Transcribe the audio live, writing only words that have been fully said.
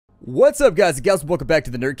What's up, guys and gals? Welcome back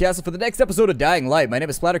to the Nerdcastle for the next episode of Dying Light. My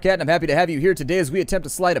name is Splattercat, and I'm happy to have you here today as we attempt to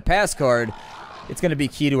slide a pass card. It's going to be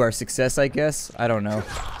key to our success, I guess. I don't know.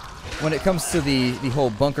 When it comes to the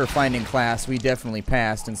whole bunker finding class, we definitely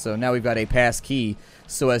passed, and so now we've got a pass key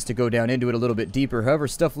so as to go down into it a little bit deeper. However,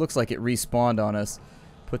 stuff looks like it respawned on us.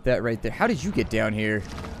 Put that right there. How did you get down here?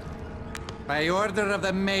 By order of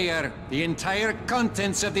the mayor, the entire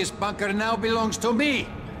contents of this bunker now belongs to me.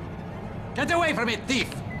 Get away from it, thief!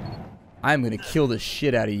 I'm gonna kill the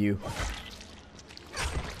shit out of you.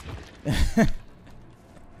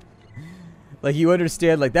 Like, you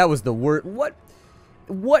understand, like, that was the word.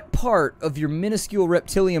 What part of your minuscule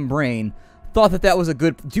reptilian brain thought that that was a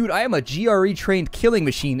good... Dude, I am a GRE trained killing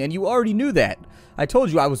machine, and you already knew that. I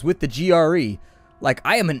told you I was with the GRE. Like,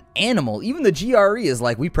 I am an animal. Even the GRE is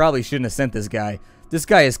like, we probably shouldn't have sent this guy. This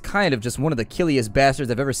guy is kind of just one of the killiest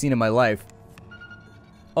bastards I've ever seen in my life.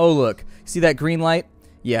 Oh, look. See that green light?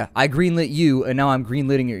 Yeah, I greenlit you, and now I'm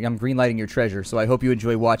greenlighting your treasure, so I hope you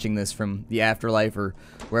enjoy watching this from the afterlife or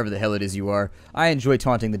wherever the hell it is you are. I enjoy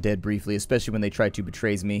taunting the dead briefly, especially when they try to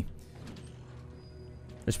betray me.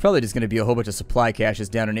 There's probably just going to be a whole bunch of supply caches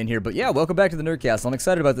down and in here, but yeah, welcome back to the Nerdcastle. I'm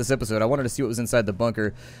excited about this episode. I wanted to see what was inside the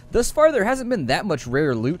bunker. Thus far, there hasn't been that much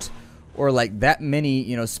rare loot, or like that many,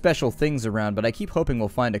 you know, special things around, but I keep hoping we'll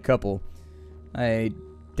find a couple. I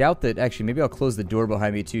doubt that. Actually, maybe I'll close the door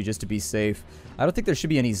behind me too, just to be safe. I don't think there should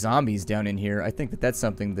be any zombies down in here. I think that that's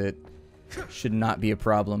something that should not be a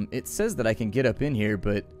problem. It says that I can get up in here,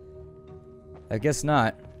 but I guess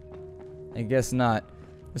not. I guess not.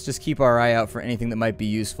 Let's just keep our eye out for anything that might be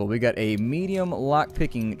useful. We got a medium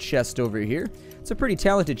lockpicking chest over here. It's a pretty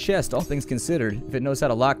talented chest, all things considered, if it knows how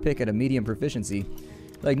to lockpick at a medium proficiency.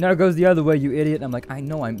 Like, now it goes the other way, you idiot. And I'm like, I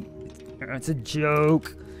know it's a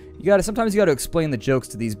joke. Sometimes you gotta explain the jokes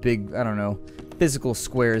to these big, I don't know, physical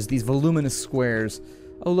squares, these voluminous squares.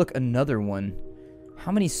 Oh, look, another one.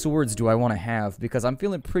 How many swords do I want to have? Because I'm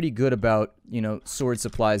feeling pretty good about, you know, sword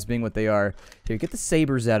supplies being what they are. Here, get the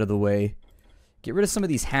sabers out of the way. Get rid of some of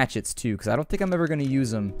these hatchets, too, because I don't think I'm ever going to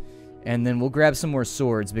use them. And then we'll grab some more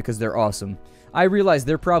swords, because they're awesome. I realize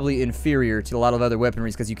they're probably inferior to a lot of other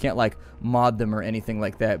weaponries, because you can't, like, mod them or anything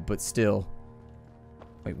like that, but still.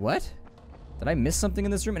 Wait, what? Did I miss something in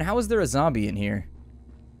this room? And how is there a zombie in here?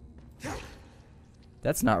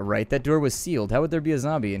 That's not right. That door was sealed. How would there be a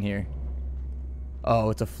zombie in here? Oh,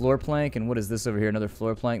 it's a floor plank. And what is this over here? Another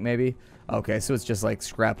floor plank, maybe? Okay, so it's just like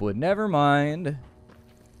scrap wood. Never mind.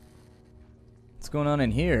 What's going on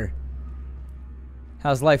in here?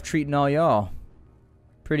 How's life treating all y'all?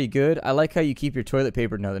 Pretty good. I like how you keep your toilet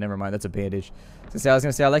paper. No, never mind. That's a bandage. I was going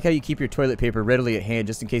to say, I like how you keep your toilet paper readily at hand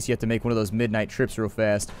just in case you have to make one of those midnight trips real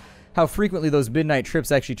fast. How frequently those midnight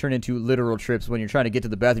trips actually turn into literal trips when you're trying to get to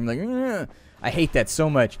the bathroom. You're like, I hate that so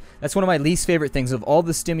much. That's one of my least favorite things of all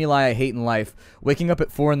the stimuli I hate in life. Waking up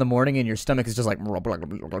at 4 in the morning and your stomach is just like,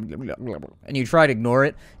 and you try to ignore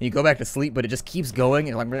it, and you go back to sleep, but it just keeps going,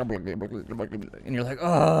 and you're like,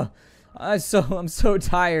 oh, I'm so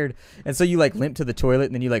tired. And so you like limp to the toilet,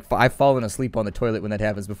 and then you like, I've fallen asleep on the toilet when that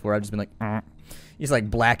happens before. I've just been like, you just like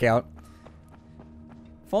black out.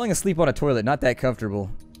 Falling asleep on a toilet, not that comfortable.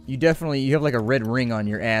 You have like a red ring on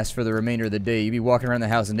your ass for the remainder of the day. You'd be walking around the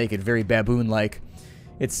house naked, very baboon-like.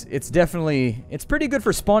 It's pretty good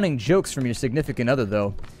for spawning jokes from your significant other,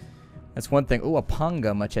 though. That's one thing. Oh, a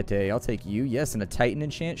panga machete. I'll take you. Yes, and a titan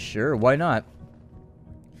enchant? Sure, why not?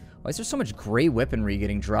 Why is there so much gray weaponry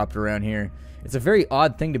getting dropped around here? It's a very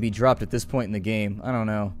odd thing to be dropped at this point in the game. I don't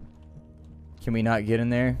know. Can we not get in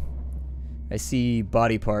there? I see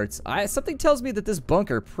body parts. Something tells me that this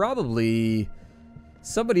bunker probably...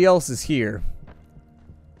 somebody else is here.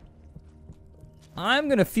 I'm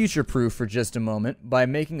going to future-proof for just a moment by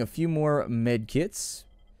making a few more medkits.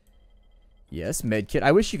 Yes, medkit.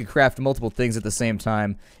 I wish you could craft multiple things at the same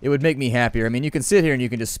time. It would make me happier. I mean, you can sit here and you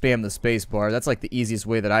can just spam the space bar. That's like the easiest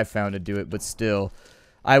way that I've found to do it, but still.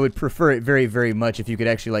 I would prefer it very, very much if you could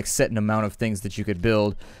actually like set an amount of things that you could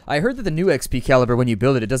build. I heard that the new XP caliber, when you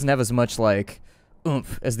build it, it doesn't have as much like...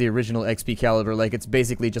 oomph as the original XP caliber. Like, it's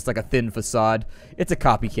basically just like a thin facade. It's a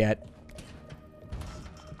copycat.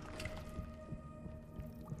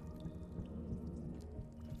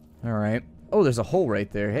 Alright. Oh, there's a hole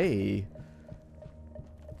right there. Hey.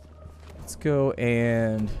 Let's go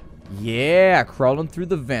and... yeah, crawling through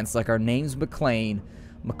the vents like our name's McLean.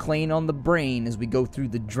 McLean on the brain as we go through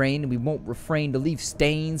the drain, and we won't refrain to leave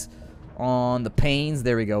stains on the panes.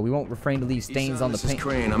 There we go. We won't refrain to leave stains on the panes.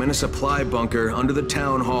 Crane, I'm in a supply bunker under the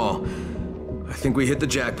town hall. I think we hit the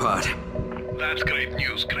jackpot. That's great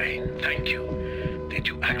news, Crane. Thank you. Did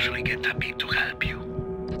you actually get Happy to help you?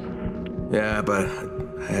 Yeah, but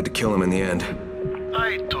I had to kill him in the end.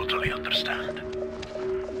 I totally understand.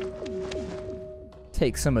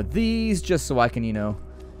 Take some of these just so I can, you know,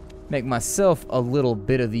 make myself a little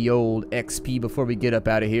bit of the old XP before we get up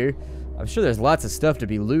out of here. I'm sure there's lots of stuff to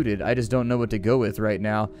be looted. I just don't know what to go with right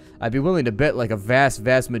now. I'd be willing to bet like a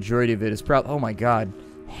vast majority of it is probably... Oh my god.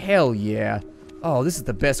 Hell yeah. Oh, this is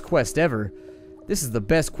the best quest ever. This is the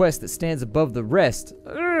best quest that stands above the rest.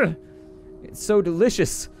 Ugh. It's so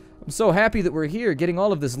delicious. I'm so happy that we're here getting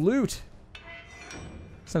all of this loot.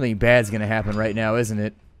 Something bad's gonna happen right now, isn't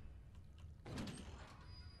it?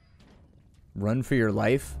 Run for your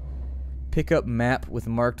life? Pick up map with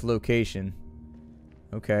marked location.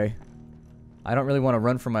 Okay. I don't really want to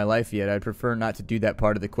run for my life yet. I'd prefer not to do that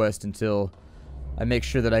part of the quest until I make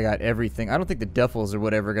sure that I got everything. I don't think the duffels or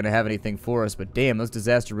whatever are going to have anything for us, but damn, those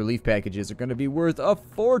disaster relief packages are going to be worth a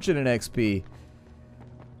fortune in XP.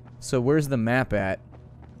 So where's the map at?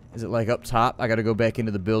 Is it like up top? I got to go back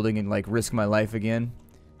into the building and like risk my life again.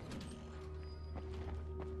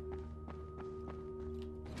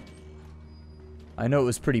 I know it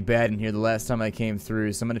was pretty bad in here the last time I came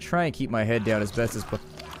through, so I'm going to try and keep my head down as best as possible.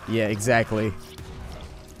 Yeah, exactly.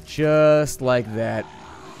 Just like that.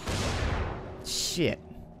 Shit.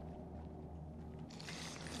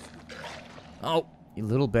 Oh, you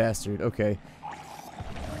little bastard. Okay.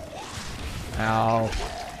 Ow.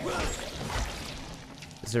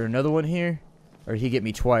 Is there another one here? Or did he get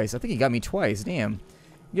me twice? I think he got me twice. Damn.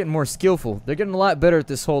 I'm getting more skillful. They're getting a lot better at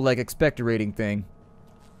this whole, like, expectorating thing.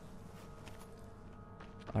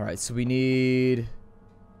 Alright, so we need...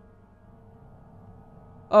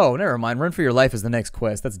 Oh, never mind. Run for your life is the next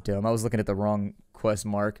quest. That's dumb. I was looking at the wrong quest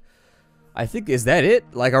mark. I think, is that it?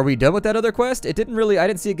 Like, are we done with that other quest? It didn't really, I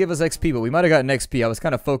didn't see it give us XP, but we might have gotten XP. I was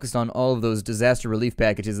kind of focused on all of those disaster relief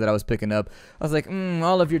packages that I was picking up. I was like,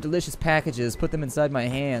 all of your delicious packages, put them inside my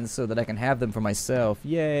hands so that I can have them for myself.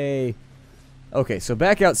 Yay. Okay, so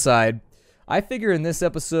back outside. I figure in this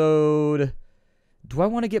episode, do I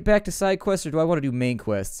want to get back to side quests or do I want to do main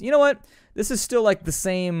quests? You know what? This is still like the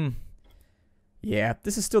same... Yeah,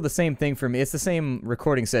 this is still the same thing for me. It's the same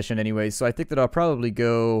recording session anyway, so I think that I'll probably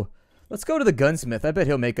go... Let's go to the gunsmith. I bet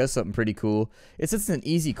he'll make us something pretty cool. It's just an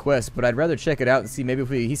easy quest, but I'd rather check it out and see maybe if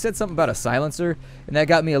we... He said something about a silencer, and that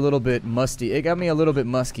got me a little bit musty. It got me a little bit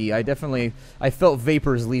musky. I felt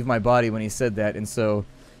vapors leave my body when he said that, and so...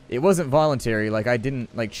 It wasn't voluntary. Like, I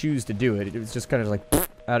didn't, like, choose to do it. It was just kind of like,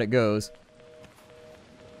 out it goes.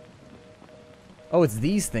 Oh, it's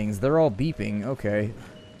these things. They're all beeping. Okay.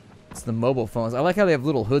 It's the mobile phones. I like how they have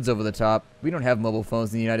little hoods over the top. We don't have mobile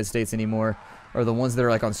phones in the United States anymore. Or the ones that are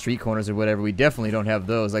like on street corners or whatever. We definitely don't have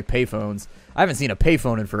those, like payphones. I haven't seen a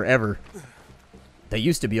payphone in forever. They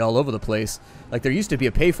used to be all over the place. Like there used to be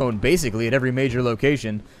a payphone basically at every major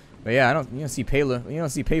location. But yeah, you don't see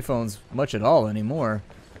payphones much at all anymore.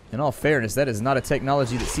 In all fairness, that is not a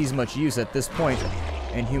technology that sees much use at this point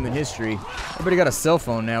in human history. Everybody got a cell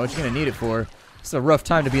phone now. What you gonna need it for? It's a rough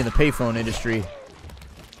time to be in the payphone industry.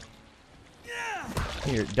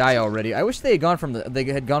 Here, die already. I wish they had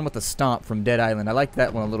gone with the stomp from Dead Island. I liked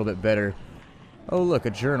that one a little bit better. Oh look, a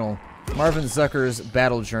journal. Marvin Zucker's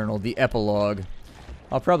battle journal, the epilogue.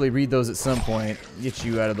 I'll probably read those at some point. Get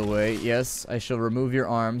you out of the way. Yes, I shall remove your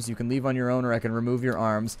arms. You can leave on your own or I can remove your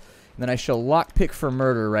arms. And then I shall lockpick for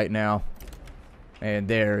murder right now. And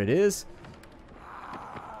there it is.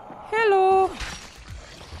 Hello.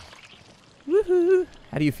 Woohoo.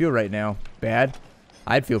 How do you feel right now? Bad?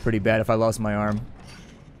 I'd feel pretty bad if I lost my arm.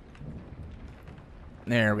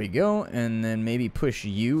 There we go, and then maybe push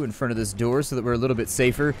you in front of this door so that we're a little bit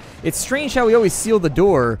safer. It's strange how we always seal the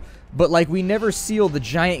door, but like we never seal the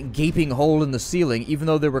giant gaping hole in the ceiling, even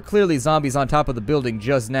though there were clearly zombies on top of the building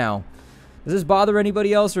just now. Does this bother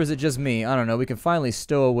anybody else, or is it just me? I don't know. We can finally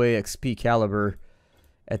stow away XP caliber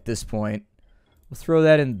at this point. We'll throw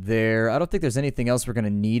that in there. I don't think there's anything else we're going to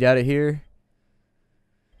need out of here.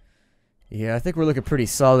 Yeah, I think we're looking pretty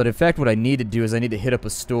solid. In fact, what I need to do is I need to hit up a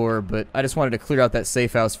store, but I just wanted to clear out that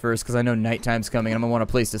safe house first because I know nighttime's coming and I'm going to want a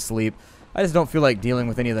place to sleep. I just don't feel like dealing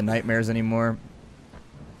with any of the nightmares anymore.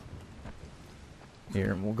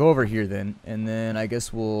 Here, we'll go over here then, and then I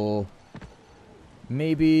guess we'll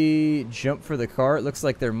maybe jump for the car. It looks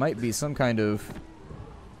like there might be some kind of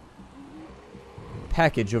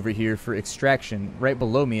package over here for extraction, right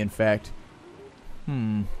below me, in fact.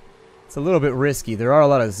 It's a little bit risky. There are a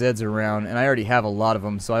lot of Zeds around, and I already have a lot of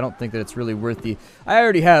them, so I don't think that it's really worth the... I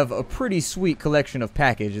already have a pretty sweet collection of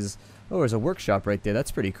packages. Oh, there's a workshop right there.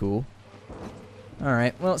 That's pretty cool.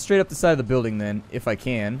 Alright, well, straight up the side of the building then, if I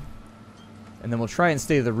can. And then we'll try and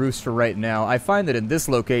stay to the roofs for right now. I find that in this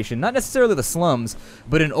location, not necessarily the slums,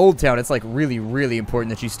 but in Old Town, it's like really, really important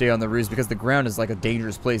that you stay on the roofs because the ground is like a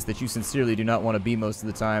dangerous place that you sincerely do not want to be most of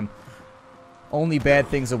the time. Only bad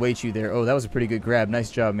things await you there. Oh, that was a pretty good grab.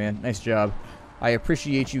 Nice job, man. Nice job. I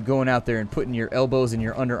appreciate you going out there and putting your elbows and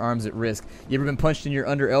your underarms at risk. You ever been punched in your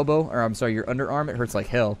under elbow? Or, I'm sorry, your underarm? It hurts like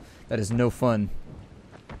hell. That is no fun.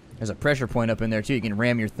 There's a pressure point up in there, too. You can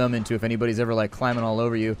ram your thumb into if anybody's ever, like, climbing all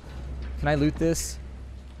over you. Can I loot this?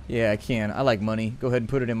 Yeah, I can. I like money. Go ahead and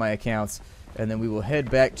put it in my accounts. And then we will head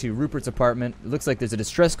back to Rupert's apartment. It looks like there's a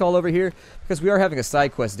distress call over here because we are having a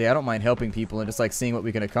side quest day. I don't mind helping people and just like seeing what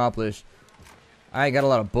we can accomplish. I ain't got a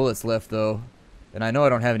lot of bullets left though. And I know I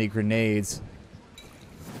don't have any grenades.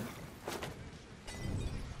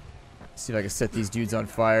 See if I can set these dudes on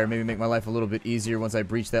fire. Maybe make my life a little bit easier once I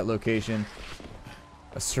breach that location.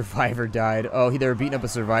 A survivor died. Oh, they were beating up a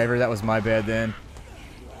survivor. That was my bad then.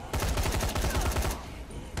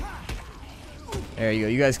 There you go.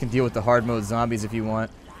 You guys can deal with the hard mode zombies if you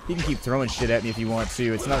want. You can keep throwing shit at me if you want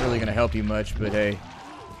to. It's not really going to help you much, but hey.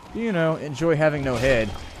 You know, enjoy having no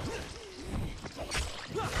head.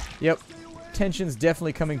 Yep. Tension's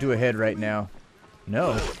definitely coming to a head right now.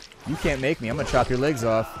 No. You can't make me. I'm going to chop your legs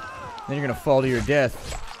off. Then you're going to fall to your death.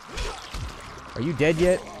 Are you dead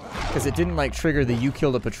yet? Because it didn't, like, trigger the you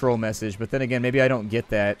killed a patrol message. But then again, maybe I don't get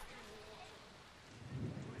that.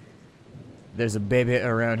 There's a baby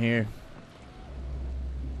around here.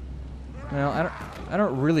 Well, I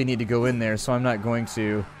don't really need to go in there, so I'm not going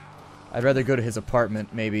to. I'd rather go to his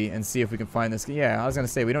apartment, maybe, and see if we can find this. Yeah, I was going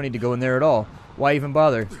to say, we don't need to go in there at all. Why even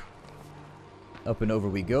bother? Up and over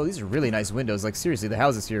we go. These are really nice windows. Like, seriously, the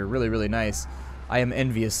houses here are really, really nice. I am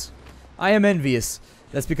envious. I am envious.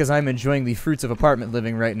 That's because I'm enjoying the fruits of apartment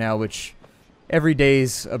living right now, which every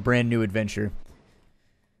day's a brand new adventure.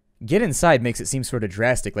 Get inside makes it seem sort of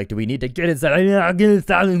drastic. Like, do we need to get inside? Yeah, get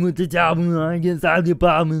inside with the job. Get inside the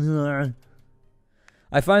apartment.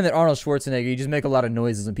 I find that Arnold Schwarzenegger, you just make a lot of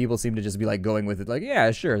noises and people seem to just be like going with it. Like,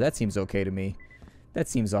 yeah, sure, that seems okay to me. That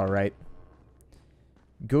seems alright.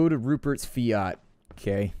 Go to Rupert's Fiat.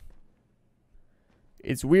 Okay.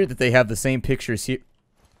 It's weird that they have the same pictures here.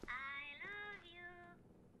 I love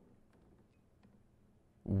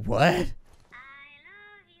you. What? I love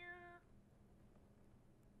you.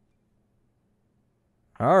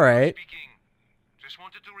 Alright. Just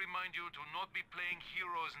wanted to remind you to not be playing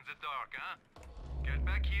heroes in the dark, huh? Get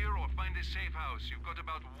back here or find a safe house. You've got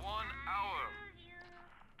about 1 hour.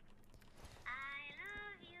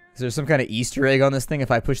 Is there some kind of Easter egg on this thing?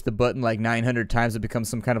 If I push the button like 900 times, it becomes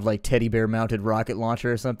some kind of like teddy bear mounted rocket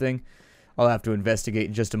launcher or something? I'll have to investigate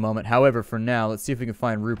in just a moment. However, for now, let's see if we can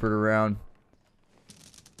find Rupert around.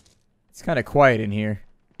 It's kind of quiet in here.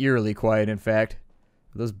 Eerily quiet, in fact.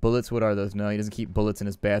 Are those bullets? What are those? No, he doesn't keep bullets in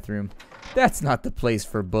his bathroom. That's not the place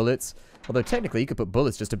for bullets. Although technically you could put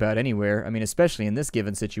bullets just about anywhere. I mean, especially in this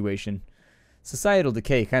given situation. Societal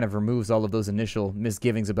decay kind of removes all of those initial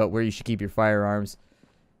misgivings about where you should keep your firearms.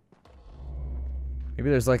 Maybe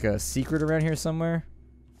there's like a secret around here somewhere?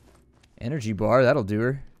 Energy bar, that'll do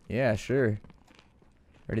her. Yeah, sure.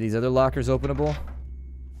 Are these other lockers openable?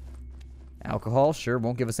 Alcohol, sure,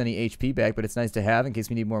 won't give us any HP back, but it's nice to have in case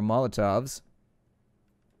we need more Molotovs.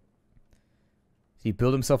 Did he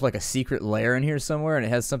build himself like a secret lair in here somewhere and it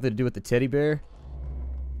has something to do with the teddy bear?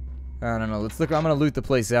 I don't know. Let's look. I'm going to loot the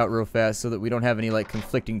place out real fast so that we don't have any like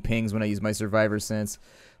conflicting pings when I use my survivor sense.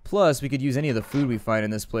 Plus, we could use any of the food we find in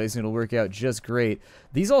this place and it'll work out just great.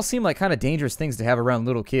 These all seem like kind of dangerous things to have around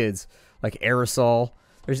little kids. Like aerosol.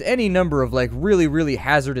 There's any number of like really, really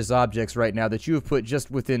hazardous objects right now that you have put just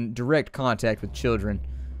within direct contact with children.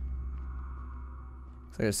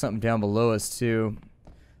 Looks like there's something down below us too.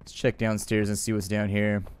 Let's check downstairs and see what's down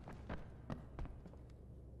here.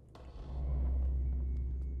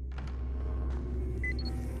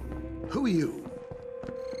 Who are you?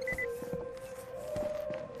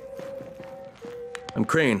 I'm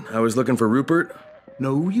Crane. I was looking for Rupert.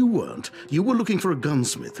 No, you weren't. You were looking for a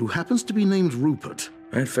gunsmith who happens to be named Rupert.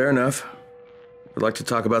 Alright, fair enough. Would like to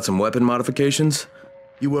talk about some weapon modifications?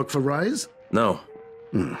 You work for Rise? No.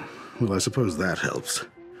 Well, I suppose that helps.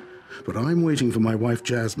 But I'm waiting for my wife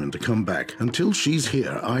Jasmine to come back. Until she's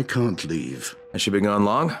here, I can't leave. Has she been gone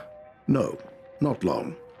long? No, not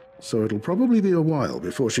long. So it'll probably be a while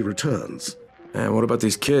before she returns. And what about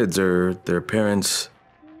these kids? Are their parents...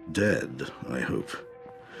 Dead, I hope.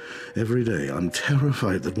 Every day I'm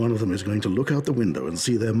terrified that one of them is going to look out the window and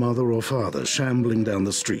see their mother or father shambling down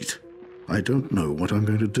the street. I don't know what I'm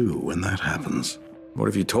going to do when that happens. What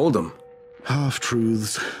have you told them?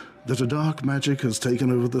 Half-truths. That a dark magic has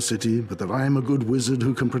taken over the city, but that I am a good wizard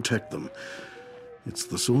who can protect them. It's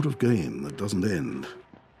the sort of game that doesn't end.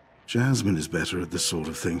 Jasmine is better at this sort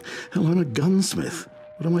of thing. Hell, I'm a gunsmith.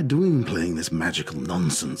 What am I doing playing this magical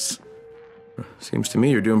nonsense? Seems to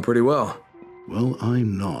me you're doing pretty well. Well,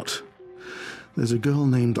 I'm not. There's a girl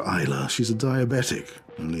named Isla. She's a diabetic.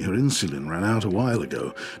 Only her insulin ran out a while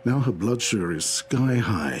ago. Now her blood sugar is sky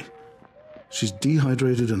high. She's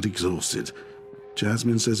dehydrated and exhausted.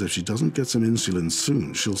 Jasmine says if she doesn't get some insulin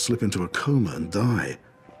soon, she'll slip into a coma and die.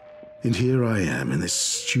 And here I am in this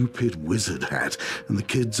stupid wizard hat, and the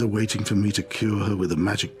kids are waiting for me to cure her with a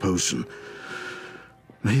magic potion.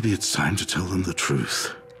 Maybe it's time to tell them the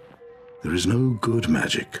truth. There is no good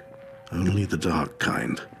magic, only the dark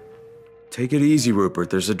kind. Take it easy, Rupert.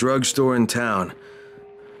 There's a drugstore in town.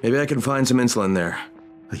 Maybe I can find some insulin there.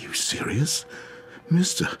 Are you serious?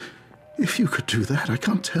 Mister, if you could do that, I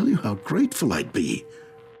can't tell you how grateful I'd be.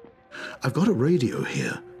 I've got a radio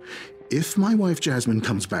here. If my wife Jasmine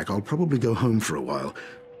comes back, I'll probably go home for a while,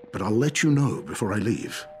 but I'll let you know before I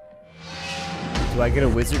leave. Do I get a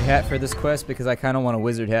wizard hat for this quest? Because I kind of want a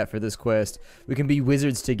wizard hat for this quest. We can be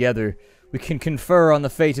wizards together. We can confer on the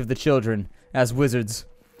fate of the children as wizards.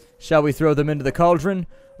 Shall we throw them into the cauldron,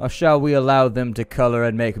 or shall we allow them to color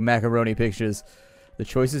and make macaroni pictures? The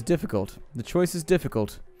choice is difficult. The choice is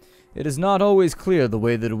difficult. It is not always clear the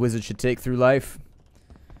way that a wizard should take through life.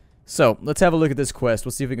 So, let's have a look at this quest.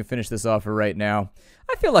 We'll see if we can finish this off for right now.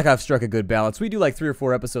 I feel like I've struck a good balance. We do like 3 or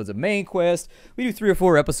 4 episodes of main quest. We do 3 or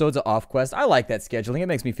 4 episodes of off quest. I like that scheduling. It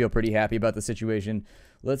makes me feel pretty happy about the situation.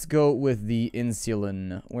 Let's go with the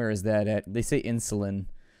insulin. Where is that at? They say insulin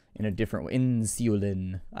in a different way.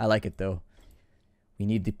 Insulin. I like it, though. We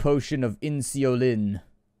need the potion of insulin.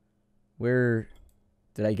 Where...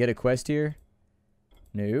 Did I get a quest here?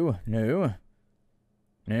 No. No.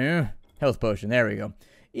 No. Health potion. There we go.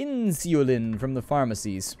 Insulin from the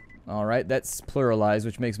pharmacies. Alright, that's pluralized,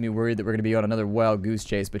 which makes me worried that we're going to be on another wild goose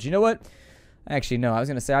chase. But you know what? Actually, no, I was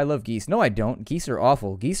going to say I love geese. No, I don't. Geese are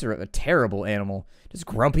awful. Geese are a terrible animal. Just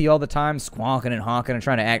grumpy all the time, squonking and honking and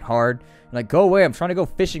trying to act hard. You're like, go away, I'm trying to go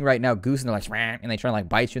fishing right now, goose. And they're like, "Rah," and they try to like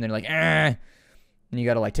bite you, and they're like, ah. And you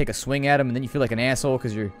got to like take a swing at them, and then you feel like an asshole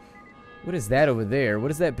because you're... What is that over there?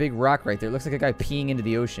 What is that big rock right there? It looks like a guy peeing into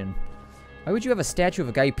the ocean. Why would you have a statue of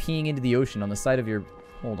a guy peeing into the ocean on the side of your...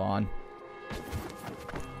 Hold on.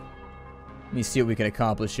 Let me see what we can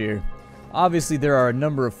accomplish here. Obviously, there are a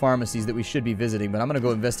number of pharmacies that we should be visiting, but I'm going to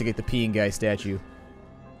go investigate the peeing guy statue.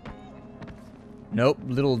 Nope,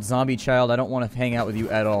 little zombie child, I don't want to hang out with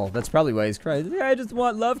you at all. That's probably why he's crying. I just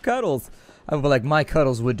want love cuddles. I would be like, my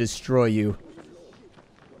cuddles would destroy you.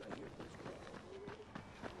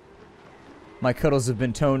 My cuddles have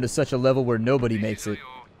been toned to such a level where nobody makes it.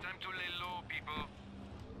 Time to lay low, people.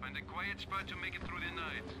 Find a quiet spot to make it through the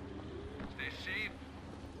night. Stay safe.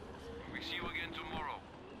 We see you again tomorrow.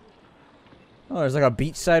 Oh, there's like a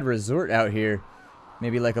beachside resort out here.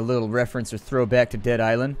 Maybe like a little reference or throwback to Dead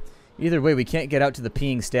Island. Either way, we can't get out to the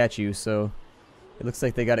peeing statue, so it looks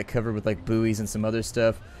like they got it covered with like buoys and some other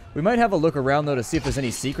stuff. We might have a look around though to see if there's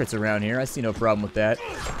any secrets around here. I see no problem with that.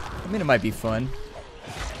 I mean, it might be fun.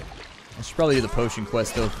 I should probably do the potion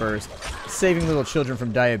quest though first. Saving little children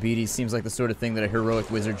from diabetes seems like the sort of thing that a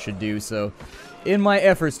heroic wizard should do, so in my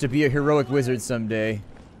efforts to be a heroic wizard someday.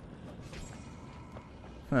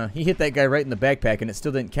 Huh, he hit that guy right in the backpack and it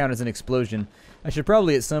still didn't count as an explosion. I should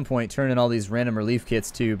probably at some point turn in all these random relief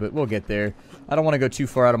kits too, but we'll get there. I don't want to go too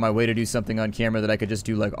far out of my way to do something on camera that I could just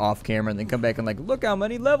do like off camera and then come back and like, look how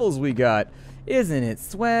many levels we got. Isn't it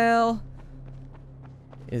swell?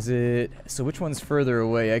 Is it... So which one's further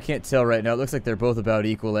away? I can't tell right now. It looks like they're both about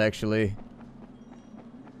equal, actually.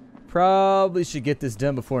 Probably should get this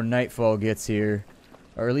done before nightfall gets here.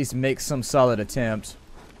 Or at least make some solid attempt.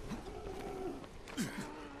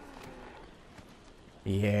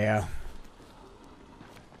 Yeah.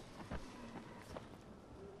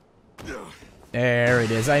 There it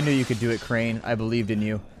is. I knew you could do it, Crane. I believed in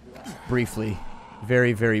you. Briefly.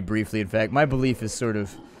 Very, very briefly, in fact. My belief is sort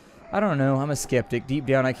of... I don't know, I'm a skeptic. Deep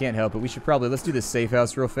down, I can't help it. We should probably, let's do this safe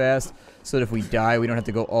house real fast, so that if we die, we don't have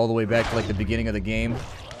to go all the way back to, like, the beginning of the game.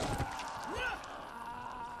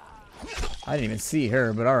 I didn't even see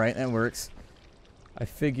her, but alright, that works. I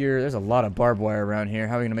figure, there's a lot of barbed wire around here.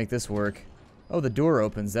 How are we gonna make this work? Oh, the door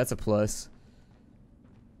opens. That's a plus.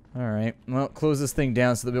 Alright, well, close this thing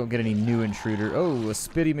down so that we don't get any new intruder. Oh, a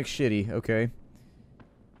Spitty McShitty. Okay.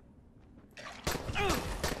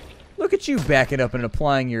 Look at you backing up and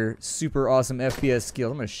applying your super awesome FPS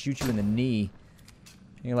skill. I'm gonna shoot you in the knee.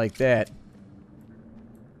 You like that.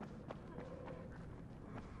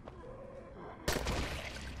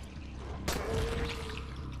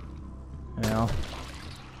 Well.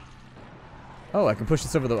 Oh, I can push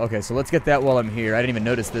this over the... Okay, so let's get that while I'm here. I didn't even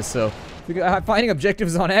notice this, so... Finding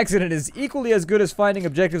objectives on accident is equally as good as finding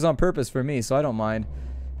objectives on purpose for me, so I don't mind.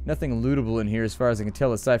 Nothing lootable in here as far as I can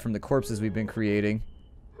tell, aside from the corpses we've been creating.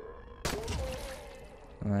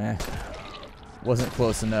 Wasn't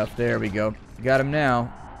close enough. There we go. Got him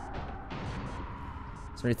now.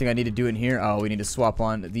 Is there anything I need to do in here? Oh, we need to swap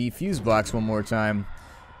on the fuse box one more time.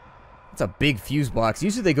 It's a big fuse box.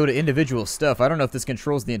 Usually they go to individual stuff. I don't know if this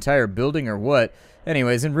controls the entire building or what.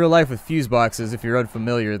 Anyways, in real life with fuse boxes, if you're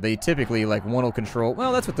unfamiliar, they typically, like, one will control...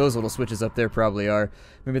 Well, that's what those little switches up there probably are.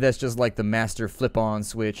 Maybe that's just like the master flip-on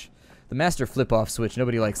switch. The master flip-off switch.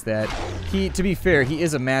 Nobody likes that. To be fair, he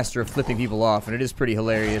is a master of flipping people off, and it is pretty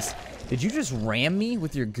hilarious. Did you just ram me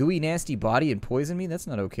with your gooey, nasty body and poison me? That's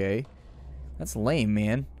not okay. That's lame,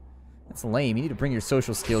 man. That's lame. You need to bring your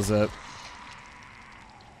social skills up.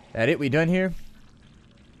 That it? We done here?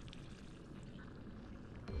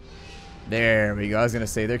 There we go. I was going to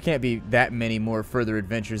say, there can't be that many more further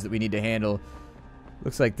adventures that we need to handle.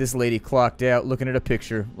 Looks like this lady clocked out looking at a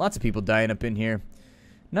picture. Lots of people dying up in here.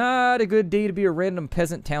 Not a good day to be a random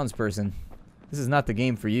peasant townsperson. This is not the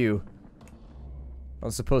game for you. I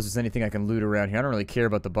don't suppose there's anything I can loot around here. I don't really care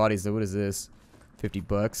about the bodies, though. What is this? 50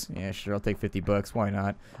 bucks? Yeah, sure. I'll take 50 bucks. Why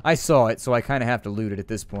not? I saw it, so I kind of have to loot it at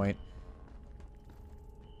this point.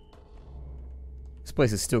 This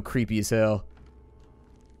place is still creepy as hell.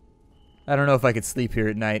 I don't know if I could sleep here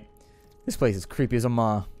at night. This place is creepy as a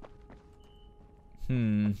maw.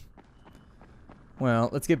 Well,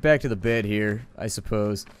 let's get back to the bed here, I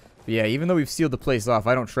suppose. But yeah, even though we've sealed the place off,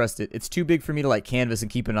 I don't trust it. It's too big for me to, like, canvas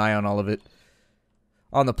and keep an eye on all of it.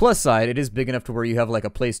 On the plus side, it is big enough to where you have, like, a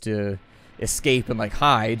place to escape and, like,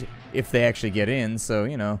 hide if they actually get in. So,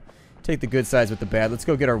 you know, take the good sides with the bad. Let's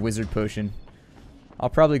go get our wizard potion. I'll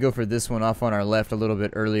probably go for this one off on our left a little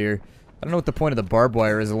bit earlier. I don't know what the point of the barbed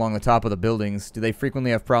wire is along the top of the buildings. Do they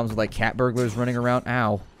frequently have problems with, like, cat burglars running around?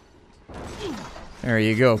 Ow. There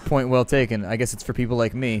you go. Point well taken. I guess it's for people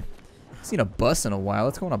like me. I've seen a bus in a while.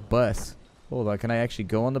 Let's go on a bus. Hold on. Can I actually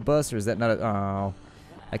go on the bus, or is that not a... Oh.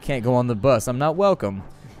 I can't go on the bus. I'm not welcome.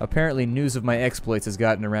 Apparently news of my exploits has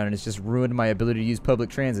gotten around and it's just ruined my ability to use public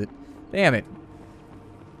transit. Damn it.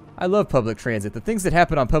 I love public transit. The things that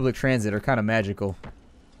happen on public transit are kind of magical. And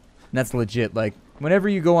that's legit. Like, whenever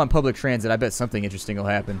you go on public transit, I bet something interesting will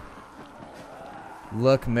happen.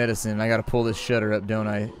 Luck medicine. I gotta pull this shutter up, don't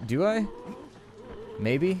I? Do I?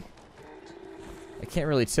 Maybe? I can't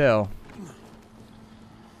really tell.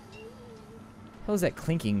 What was that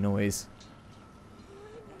clinking noise?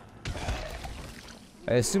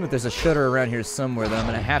 I assume that there's a shutter around here somewhere that I'm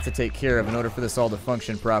going to have to take care of in order for this all to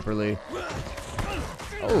function properly.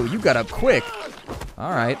 Oh, you got up quick.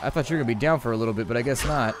 Alright, I thought you were going to be down for a little bit, but I guess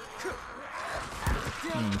not.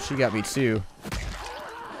 She got me too.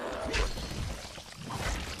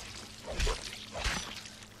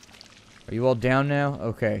 Are you all down now?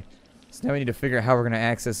 Okay. So now we need to figure out how we're going to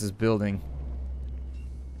access this building.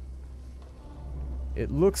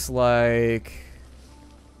 It looks like...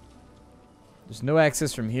 there's no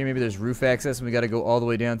access from here. Maybe there's roof access and we got to go all the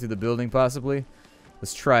way down through the building possibly.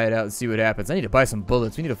 Let's try it out and see what happens. I need to buy some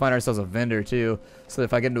bullets. We need to find ourselves a vendor too. So that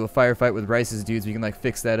if I get into a firefight with Rice's dudes, we can like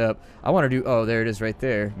fix that up. I want to do... oh, there it is right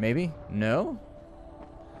there. Maybe? No?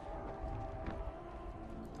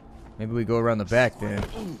 Maybe we go around the back then.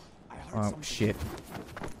 Oh, shit.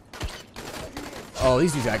 Oh,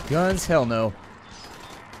 these dudes got guns? Hell no.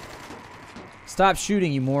 Stop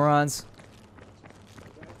shooting, you morons.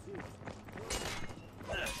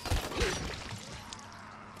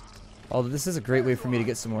 Although this is a great way for me to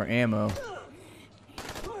get some more ammo.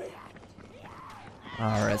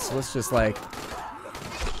 Alright, so let's just like...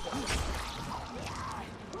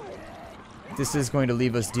 this is going to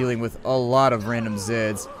leave us dealing with a lot of random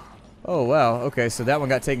Zeds. Oh, wow. Okay, so that one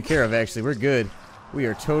got taken care of, actually. We're good. We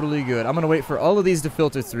are totally good. I'm going to wait for all of these to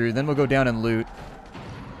filter through, then we'll go down and loot.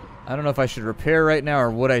 I don't know if I should repair right now or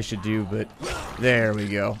what I should do, but there we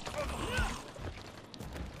go.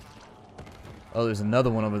 Oh, there's another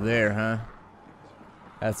one over there, huh?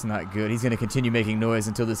 That's not good. He's going to continue making noise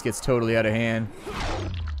until this gets totally out of hand.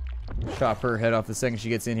 Chop her head off the second she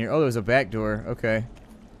gets in here. Oh, there's a back door. Okay.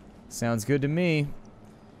 Sounds good to me.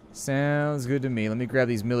 Sounds good to me. Let me grab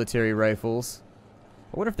these military rifles.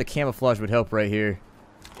 I wonder if the camouflage would help right here.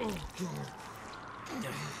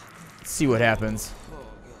 Let's see what happens.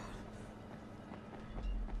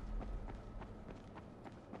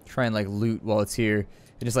 Try and like loot while it's here.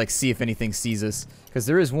 And just like see if anything sees us. Because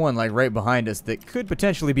there is one like right behind us that could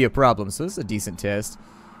potentially be a problem. So this is a decent test.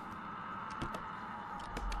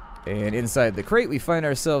 And inside the crate we find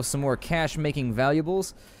ourselves some more cash making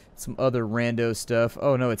valuables. Some other rando stuff.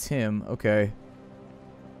 Oh, no, it's him. Okay.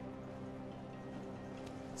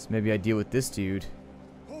 So maybe I deal with this dude.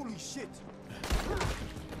 Holy shit!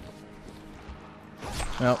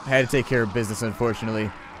 Well, had to take care of business,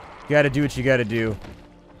 unfortunately. Gotta do what you gotta do.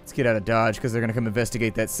 Let's get out of Dodge, because they're gonna come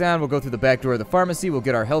investigate that sound. We'll go through the back door of the pharmacy. We'll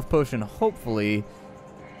get our health potion, hopefully.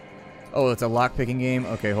 Oh, it's a lock-picking game?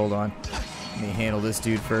 Okay, hold on. Let me handle this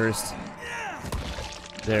dude first.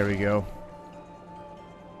 There we go.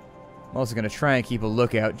 I'm also gonna try and keep a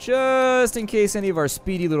lookout, just in case any of our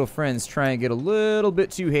speedy little friends try and get a little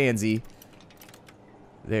bit too handsy.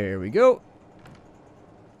 There we go.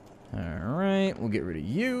 Alright, we'll get rid of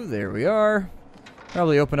you. There we are.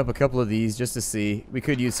 Probably open up a couple of these just to see. We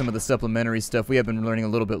could use some of the supplementary stuff. We have been running a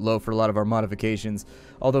little bit low for a lot of our modifications.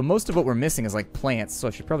 Although most of what we're missing is like plants, so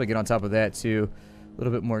I should probably get on top of that too. A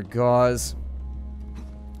little bit more gauze.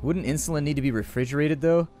 Wouldn't insulin need to be refrigerated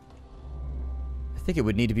though? I think it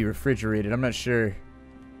would need to be refrigerated. I'm not sure.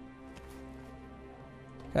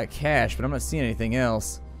 Got cash, but I'm not seeing anything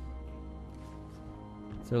else.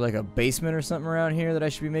 Is there like a basement or something around here that I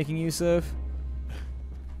should be making use of?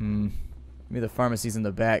 Maybe the pharmacy's in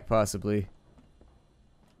the back, possibly.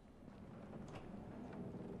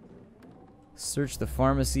 Search the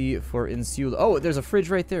pharmacy for insulin. Oh, there's a fridge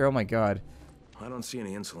right there. Oh my god. I don't see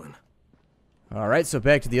any insulin. Alright, so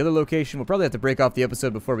back to the other location. We'll probably have to break off the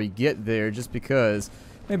episode before we get there, just because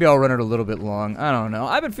maybe I'll run it a little bit long. I don't know.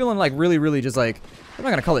 I've been feeling like really just like, I'm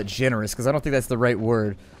not going to call it generous, because I don't think that's the right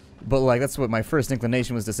word. But like, that's what my first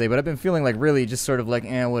inclination was to say. But I've been feeling like really just sort of like,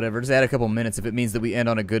 whatever. Just add a couple minutes if it means that we end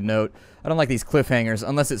on a good note. I don't like these cliffhangers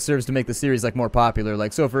unless it serves to make the series like more popular.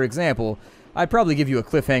 Like, so for example, I'd probably give you a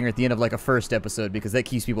cliffhanger at the end of like a first episode, because that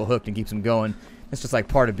keeps people hooked and keeps them going. It's just like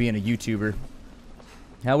part of being a YouTuber.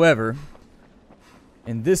 However,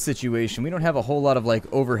 in this situation, we don't have a whole lot of like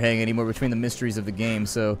overhang anymore between the mysteries of the game.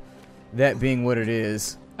 So that being what it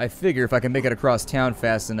is, I figure if I can make it across town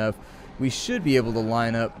fast enough, we should be able to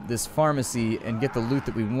line up this pharmacy and get the loot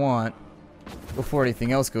that we want before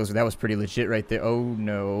anything else goes. That was pretty legit right there. Oh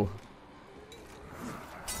no.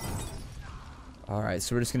 Alright,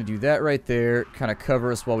 so we're just going to do that right there. Kind of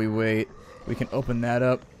cover us while we wait. We can open that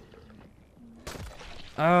up.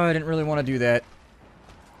 Oh, I didn't really want to do that.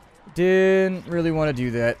 Didn't really want to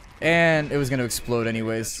do that. And it was going to explode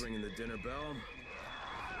anyways. Ringing the dinner bell.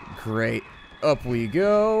 Great. Up we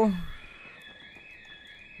go.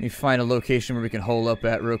 Let me find a location where we can hole up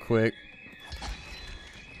at real quick.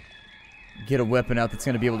 Get a weapon out that's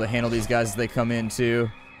going to be able to handle these guys as they come in too.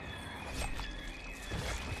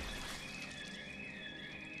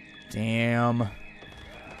 Damn.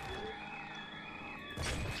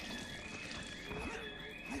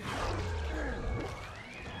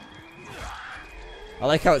 I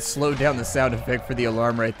like how it slowed down the sound effect for the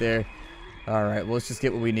alarm right there. Alright, well, let's just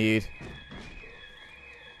get what we need.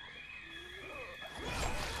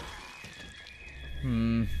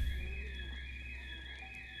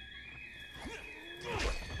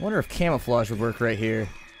 I wonder if camouflage would work right here.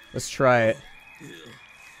 Let's try it.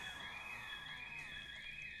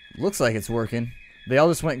 Looks like it's working. They all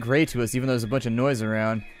just went gray to us, even though there's a bunch of noise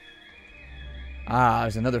around. Ah,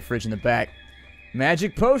 there's another fridge in the back.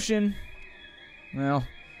 Magic potion! Well,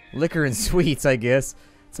 liquor and sweets, I guess.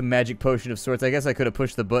 It's a magic potion of sorts. I guess I could have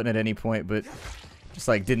pushed the button at any point, but just,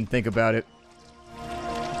 like, didn't think about it.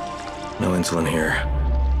 No insulin here.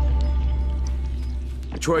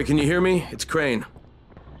 Troy, can you hear me? It's Crane.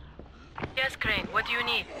 Yes, Crane. What do you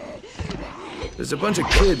need? There's a bunch of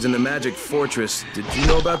kids in the Magic Fortress. Did you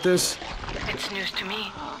know about this? It's news to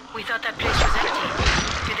me. We thought that place was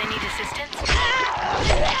empty. Do they need assistance?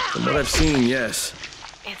 From what I've seen, yes.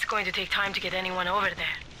 It's going to take time to get anyone over there.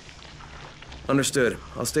 Understood.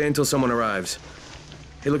 I'll stay until someone arrives.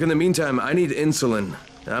 Hey, look, in the meantime, I need insulin.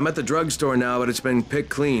 I'm at the drugstore now, but it's been picked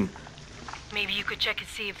clean. Maybe you could check and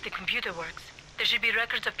see if the computer works. There should be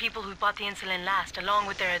records of people who bought the insulin last, along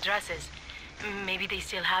with their addresses. Maybe they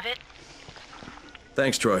still have it?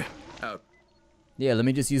 Thanks, Troy. Out. Yeah, let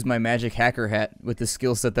me just use my magic hacker hat with the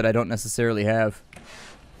skill set that I don't necessarily have.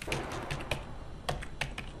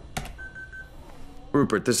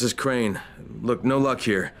 Rupert, this is Crane. Look, no luck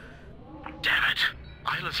here. Damn it.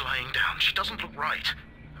 Isla's lying down. She doesn't look right.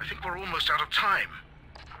 I think we're almost out of time.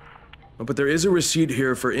 Oh, but there is a receipt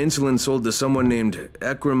here for insulin sold to someone named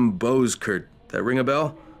Ekram Boskert. That ring a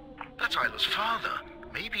bell? That's Isla's father.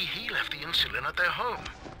 Maybe he left the insulin at their home.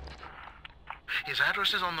 His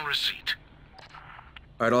address is on the receipt.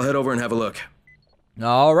 All right, I'll head over and have a look.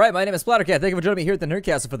 All right, my name is Splattercat. Thank you for joining me here at the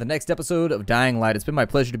Nerdcastle for the next episode of Dying Light. It's been my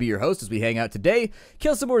pleasure to be your host as we hang out today,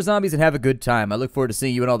 kill some more zombies, and have a good time. I look forward to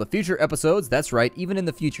seeing you in all the future episodes. That's right, even in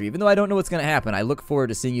the future. Even though I don't know what's going to happen, I look forward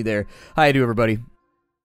to seeing you there. How you do, everybody?